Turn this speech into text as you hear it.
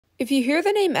If you hear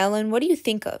the name Ellen, what do you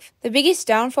think of? The biggest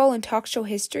downfall in talk show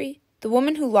history? The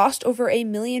woman who lost over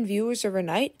 1 million viewers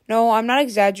overnight? No, I'm not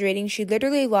exaggerating. She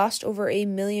literally lost over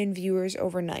 1 million viewers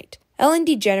overnight. Ellen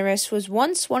DeGeneres was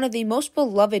once one of the most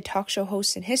beloved talk show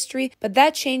hosts in history, but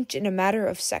that changed in a matter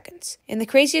of seconds. And the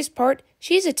craziest part,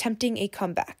 she is attempting a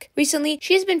comeback. Recently,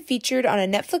 she has been featured on a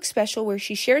Netflix special where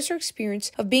she shares her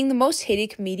experience of being the most hated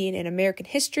comedian in American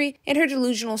history and her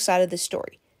delusional side of the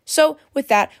story. So, with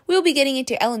that, we'll be getting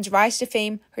into Ellen's rise to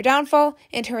fame, her downfall,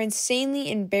 and her insanely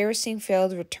embarrassing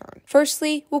failed return.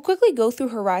 Firstly, we'll quickly go through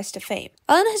her rise to fame.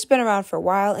 Ellen has been around for a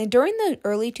while, and during the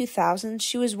early 2000s,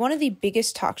 she was one of the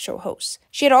biggest talk show hosts.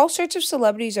 She had all sorts of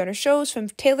celebrities on her shows, from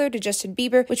Taylor to Justin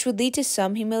Bieber, which would lead to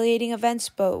some humiliating events,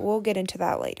 but we'll get into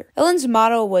that later. Ellen's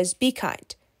motto was, "Be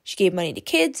kind." She gave money to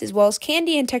kids, as well as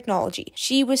candy and technology.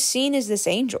 She was seen as this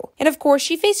angel. And of course,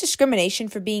 she faced discrimination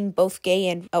for being both gay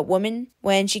and a woman.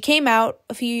 When she came out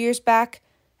a few years back,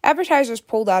 advertisers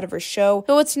pulled out of her show.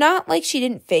 So it's not like she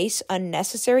didn't face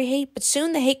unnecessary hate, but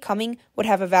soon the hate coming would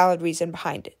have a valid reason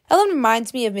behind it. Ellen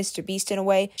reminds me of Mr. Beast in a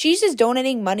way. She uses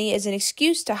donating money as an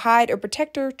excuse to hide or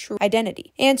protect her true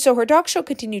identity. And so her talk show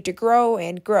continued to grow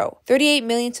and grow. 38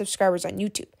 million subscribers on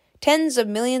YouTube. Tens of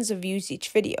millions of views each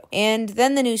video. And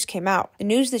then the news came out. The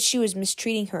news that she was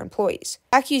mistreating her employees.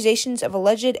 Accusations of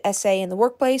alleged SA in the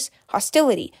workplace,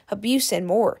 hostility, abuse, and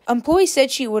more. Employees said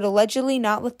she would allegedly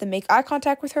not let them make eye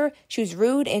contact with her. She was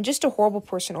rude and just a horrible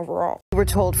person overall. We were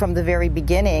told from the very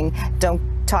beginning, don't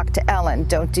talk to Ellen,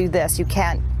 don't do this, you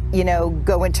can't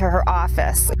go into her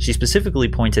office. She specifically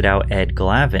pointed out Ed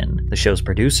Glavin, the show's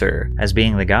producer, as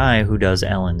being the guy who does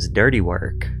Ellen's dirty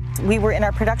work. We were in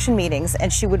our production meetings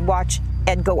and she would watch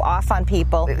Ed go off on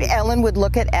people. Ellen would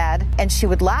look at Ed and she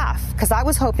would laugh because I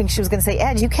was hoping she was going to say,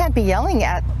 "Ed, you can't be yelling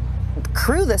at the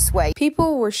crew this way."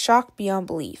 People were shocked beyond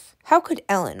belief. How could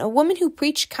Ellen, a woman who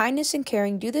preached kindness and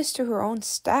caring, do this to her own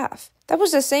staff? That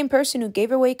was the same person who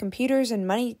gave away computers and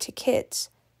money to kids.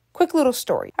 Quick little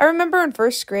story. I remember in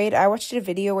first grade, I watched a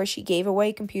video where she gave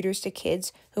away computers to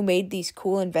kids who made these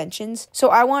cool inventions. So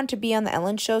I wanted to be on the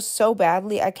Ellen show so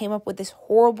badly, I came up with this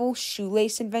horrible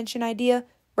shoelace invention idea.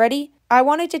 Ready? I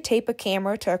wanted to tape a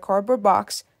camera to a cardboard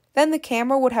box. Then the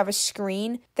camera would have a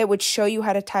screen that would show you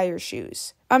how to tie your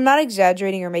shoes. I'm not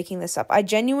exaggerating or making this up. I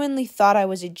genuinely thought I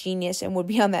was a genius and would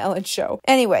be on the Ellen show.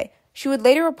 Anyway, she would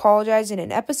later apologize in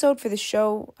an episode for the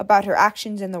show about her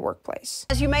actions in the workplace.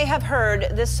 As you may have heard,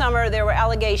 this summer there were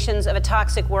allegations of a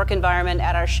toxic work environment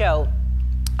at our show.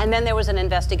 And then there was an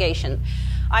investigation.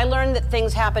 I learned that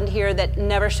things happened here that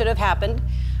never should have happened.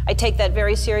 I take that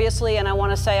very seriously, and I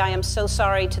want to say I am so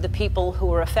sorry to the people who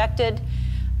were affected.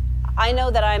 I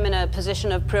know that I'm in a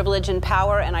position of privilege and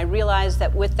power, and I realize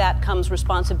that with that comes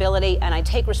responsibility, and I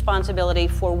take responsibility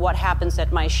for what happens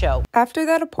at my show. After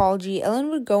that apology, Ellen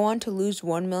would go on to lose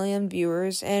 1 million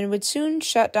viewers and would soon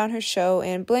shut down her show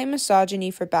and blame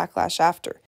misogyny for backlash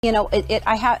after. You know,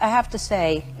 I have to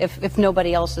say, if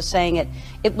nobody else is saying it,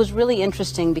 it was really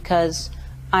interesting because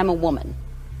I'm a woman,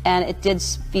 and it did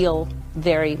feel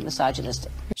very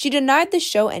misogynistic. She denied the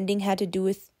show ending had to do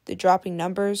with the dropping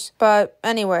numbers. But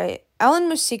anyway, Ellen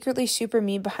was secretly super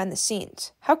mean behind the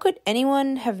scenes. How could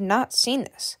anyone have not seen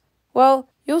this? Well,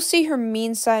 you'll see her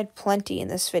mean side plenty in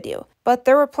this video, but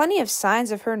there were plenty of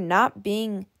signs of her not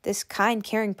being this kind,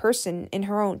 caring person in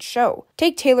her own show.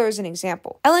 Take Taylor as an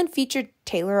example. Ellen featured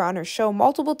Taylor on her show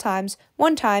multiple times.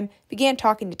 One time, began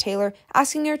talking to Taylor,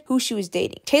 asking her who she was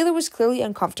dating. Taylor was clearly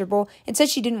uncomfortable and said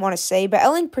she didn't want to say, but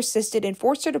Ellen persisted and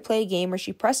forced her to play a game where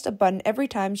she pressed a button every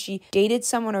time she dated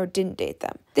someone or didn't date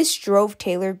them. This drove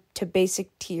Taylor to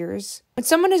basic tears. When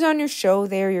someone is on your show,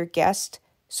 they are your guest,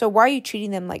 so why are you treating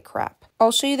them like crap?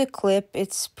 I'll show you the clip.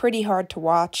 It's pretty hard to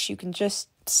watch. You can just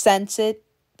sense it,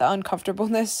 the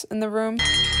uncomfortableness in the room.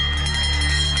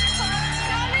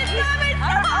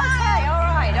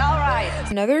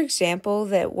 Another example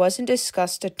that wasn't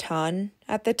discussed a ton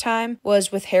at the time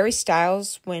was with Harry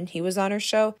Styles when he was on her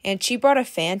show, and she brought a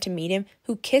fan to meet him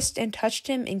who kissed and touched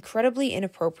him incredibly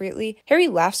inappropriately. Harry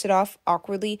laughs it off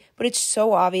awkwardly, but it's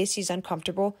so obvious he's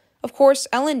uncomfortable. Of course,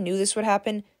 Ellen knew this would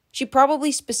happen. She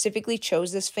probably specifically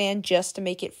chose this fan just to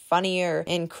make it funnier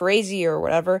and crazier or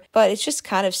whatever, but it's just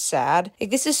kind of sad. Like,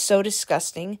 this is so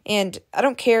disgusting, and I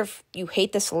don't care if you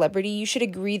hate the celebrity, you should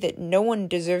agree that no one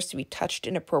deserves to be touched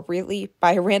inappropriately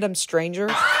by a random stranger.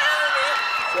 We're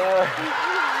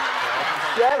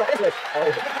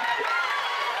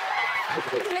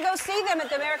gonna go see them at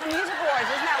the American Music Awards.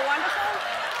 Isn't that wonderful?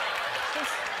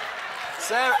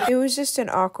 It was just an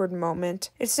awkward moment.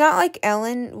 It's not like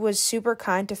Ellen was super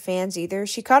kind to fans either.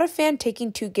 She caught a fan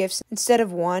taking 2 gifts instead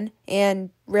of 1 and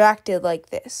reacted like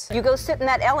this. You go sit in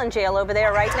that Ellen jail over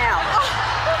there right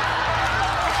now.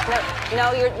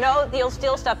 No, you'll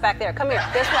steal stuff back there. Come here,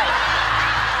 this way.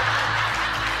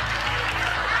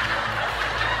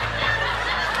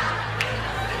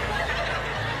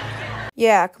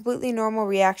 Yeah, completely normal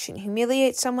reaction.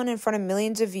 Humiliate someone in front of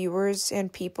millions of viewers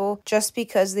and people just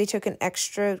because they took an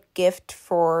extra gift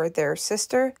for their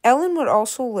sister. Ellen would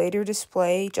also later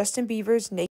display Justin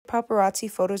Bieber's naked paparazzi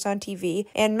photos on TV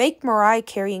and make Mariah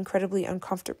Carey incredibly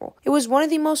uncomfortable. It was one of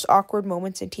the most awkward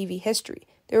moments in TV history.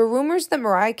 There were rumors that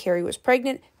Mariah Carey was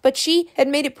pregnant, but she had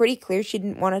made it pretty clear she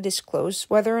didn't want to disclose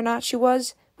whether or not she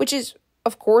was, which is,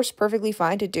 of course, perfectly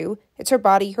fine to do. It's her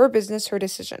body, her business, her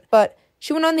decision. But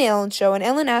she went on the Ellen Show, and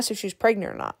Ellen asked if she was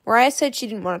pregnant or not. Mariah said she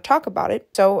didn't want to talk about it,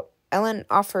 so Ellen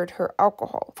offered her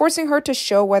alcohol, forcing her to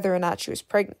show whether or not she was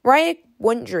pregnant. Mariah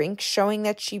wouldn't drink, showing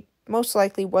that she most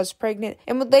likely was pregnant,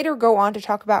 and would later go on to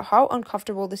talk about how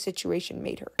uncomfortable the situation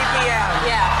made her.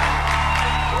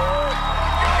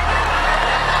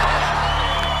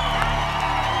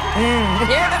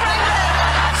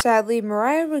 Sadly,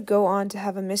 Mariah would go on to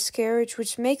have a miscarriage,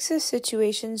 which makes the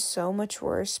situation so much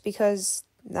worse because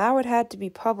now it had to be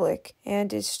public,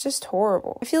 and it's just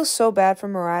horrible. I feel so bad for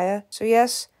Mariah. So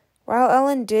yes, while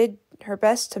Ellen did her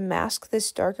best to mask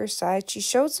this darker side, she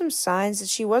showed some signs that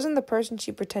she wasn't the person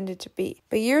she pretended to be.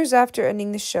 But years after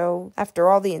ending the show, after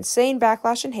all the insane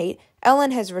backlash and hate,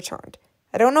 Ellen has returned.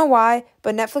 I don't know why,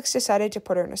 but Netflix decided to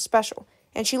put her in a special,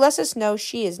 and she lets us know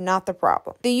she is not the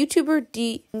problem. The YouTuber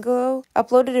D'Angelo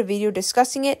uploaded a video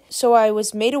discussing it, so I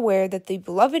was made aware that the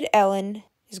beloved Ellen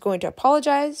is going to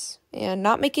apologize and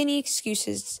not make any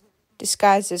excuses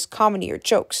disguised as comedy or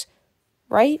jokes,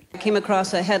 right? I came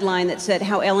across a headline that said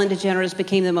how Ellen DeGeneres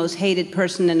became the most hated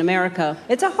person in America.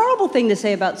 It's a horrible thing to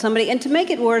say about somebody, and to make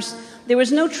it worse, there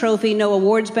was no trophy, no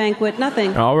awards banquet,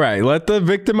 nothing. All right, let the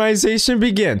victimization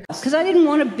begin. Because I didn't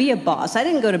want to be a boss. I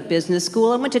didn't go to business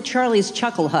school. I went to Charlie's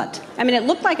Chuckle Hut. I mean, it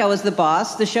looked like I was the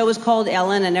boss. The show was called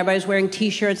Ellen, and everybody was wearing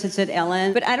T-shirts that said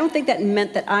Ellen. But I don't think that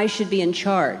meant that I should be in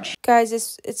charge.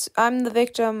 Guys, I'm the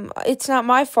victim. It's not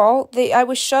my fault. I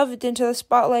was shoved into the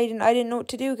spotlight, and I didn't know what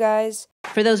to do, guys.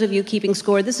 For those of you keeping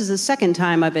score, this is the second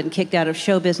time I've been kicked out of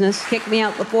show business. Kicked me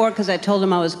out before because I told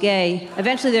them I was gay.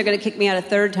 Eventually, they're going to kick me out a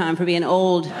third time for being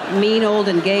old, mean, old,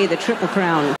 and gay, the triple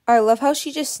crown. I love how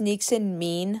she just sneaks in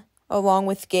mean along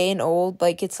with gay and old,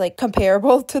 like it's like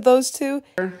comparable to those two.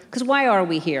 Because why are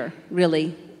we here,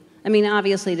 really? I mean,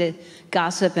 obviously to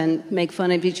gossip and make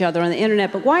fun of each other on the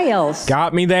internet, but why else?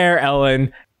 Got me there,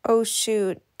 Ellen. Oh,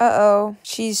 shoot. Uh-oh.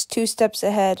 She's 2 steps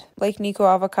ahead, like Nico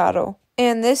Avocado.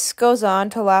 And this goes on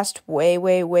to last way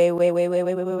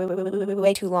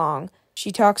too long.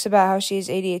 She talks about how she has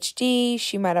ADHD,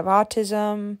 she might have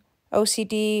autism,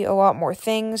 OCD, a lot more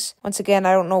things. Once again,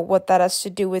 I don't know what that has to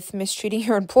do with mistreating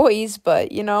her employees,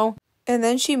 but you know. And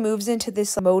then she moves into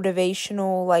this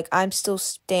motivational, like, I'm still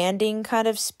standing kind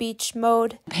of speech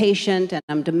mode. Patient, and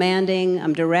I'm demanding,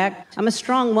 I'm direct. I'm a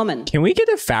strong woman. Can we get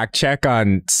a fact check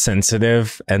on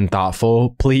sensitive and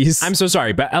thoughtful, please? I'm so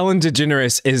sorry, but Ellen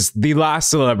DeGeneres is the last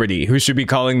celebrity who should be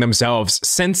calling themselves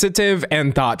sensitive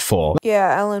and thoughtful.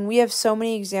 Yeah, Ellen, we have so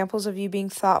many examples of you being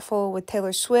thoughtful with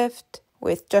Taylor Swift,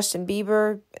 with Justin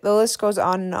Bieber. The list goes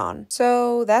on and on.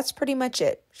 So that's pretty much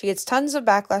it. She gets tons of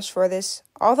backlash for this.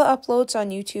 All the uploads on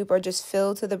YouTube are just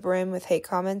filled to the brim with hate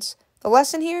comments. The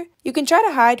lesson here? You can try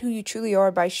to hide who you truly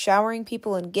are by showering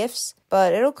people in gifts,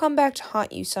 but it'll come back to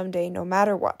haunt you someday no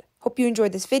matter what. Hope you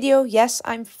enjoyed this video. Yes,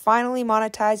 I'm finally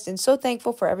monetized and so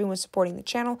thankful for everyone supporting the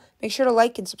channel. Make sure to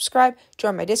like and subscribe,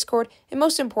 join my Discord, and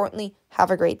most importantly, have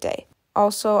a great day.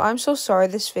 Also, I'm so sorry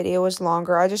this video was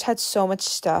longer. I just had so much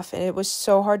stuff and it was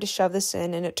so hard to shove this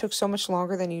in and it took so much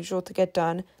longer than usual to get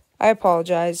done. I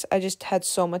apologize. I just had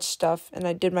so much stuff and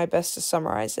I did my best to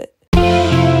summarize it.